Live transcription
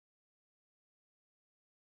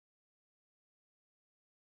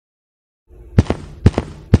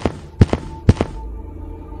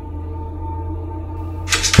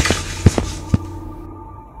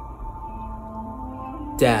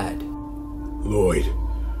Dad. Lloyd,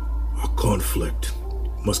 our conflict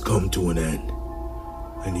must come to an end.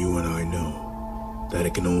 And you and I know that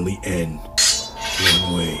it can only end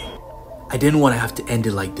one way. I didn't want to have to end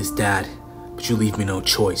it like this, Dad. But you leave me no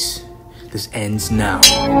choice. This ends now.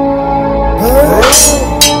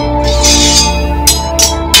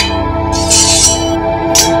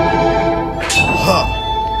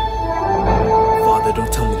 Father,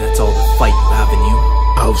 don't tell me that's all the fight you have in you.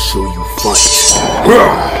 I'll show you fight.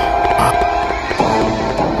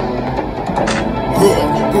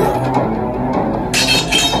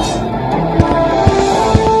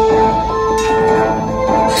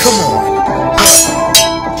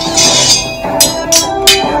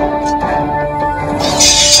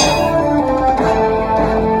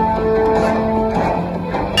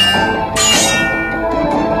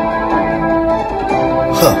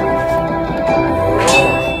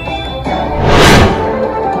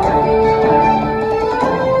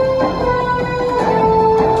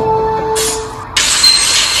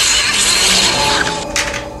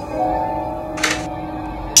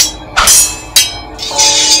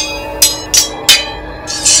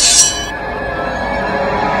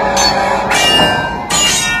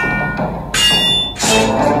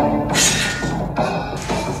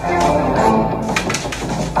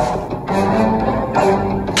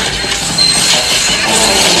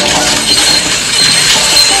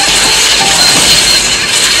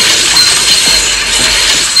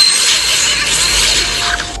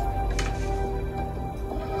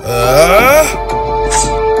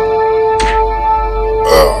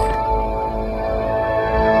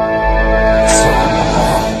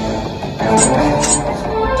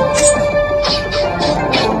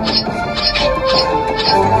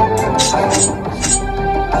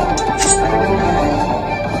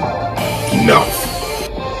 Enough!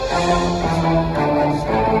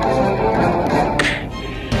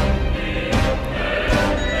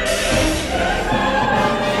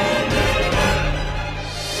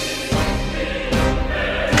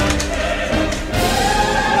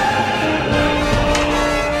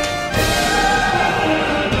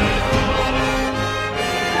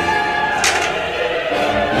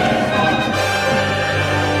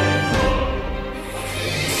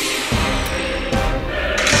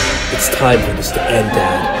 It's time for this to end,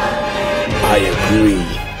 Dad. I agree.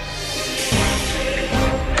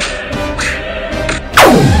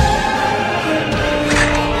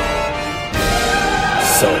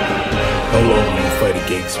 So, how long will you fight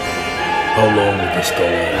against me? How long will this go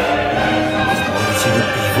on? As long as you look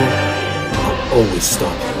evil, I'll always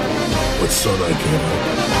stop you. But son, I cannot.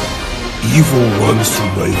 Evil runs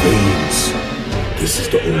through my veins. This is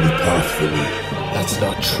the only path for me. That's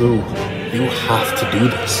not true. You have to do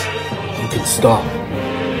this. You can stop.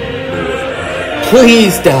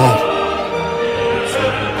 Please, Dad!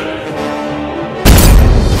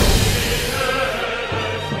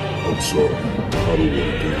 I'm sorry. I don't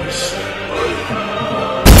want to do this.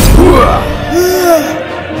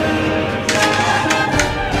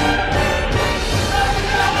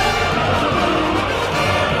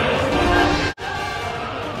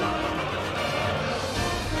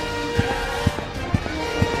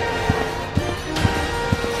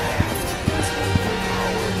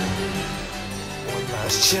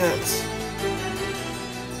 Chance.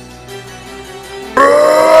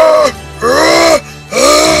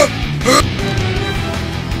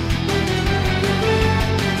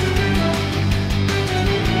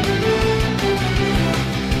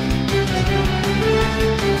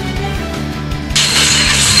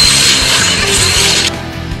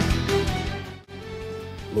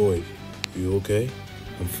 Lloyd, you okay?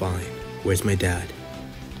 I'm fine. Where's my dad?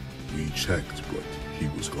 We checked, but he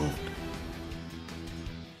was gone.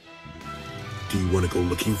 Do you want to go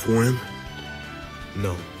looking for him?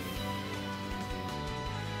 No.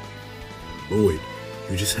 Lloyd,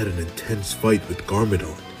 you just had an intense fight with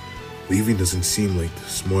Garmadon. Leaving doesn't seem like the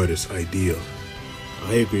smartest idea.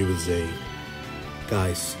 I agree with Zayn.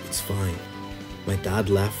 Guys, it's fine. My dad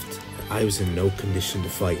left, and I was in no condition to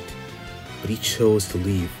fight. But he chose to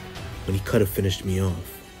leave when he could have finished me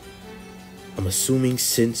off. I'm assuming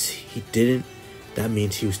since he didn't, that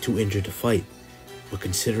means he was too injured to fight. But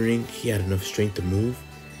considering he had enough strength to move,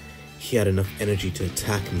 he had enough energy to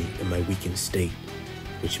attack me in my weakened state,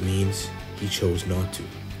 which means he chose not to.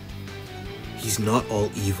 He's not all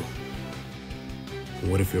evil. And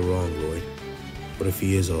what if you're wrong, Lloyd? What if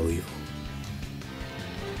he is all evil?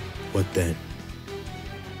 What then?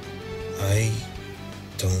 I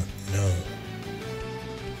don't know.